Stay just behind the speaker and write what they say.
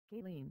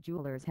Kalyan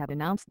Jewellers have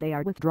announced they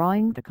are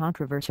withdrawing the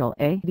controversial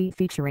ad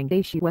featuring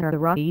Aishwarya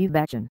Rai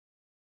Bachchan.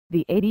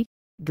 The ad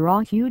drew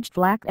huge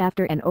flack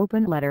after an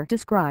open letter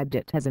described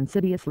it as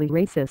insidiously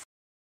racist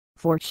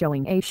for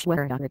showing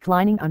Aishwarya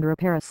reclining under a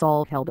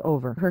parasol held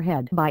over her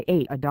head by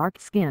a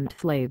dark-skinned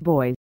slave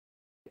boy.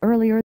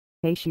 Earlier,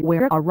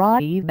 Aishwarya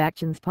Rai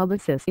Bachchan's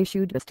publicist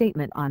issued a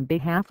statement on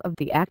behalf of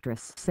the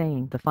actress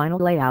saying the final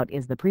layout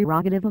is the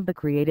prerogative of the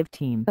creative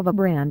team of a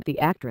brand. The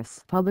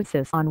actress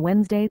publicist on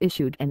Wednesday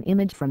issued an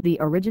image from the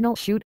original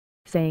shoot,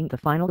 saying the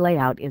final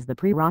layout is the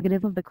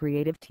prerogative of the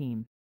creative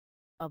team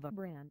of a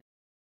brand.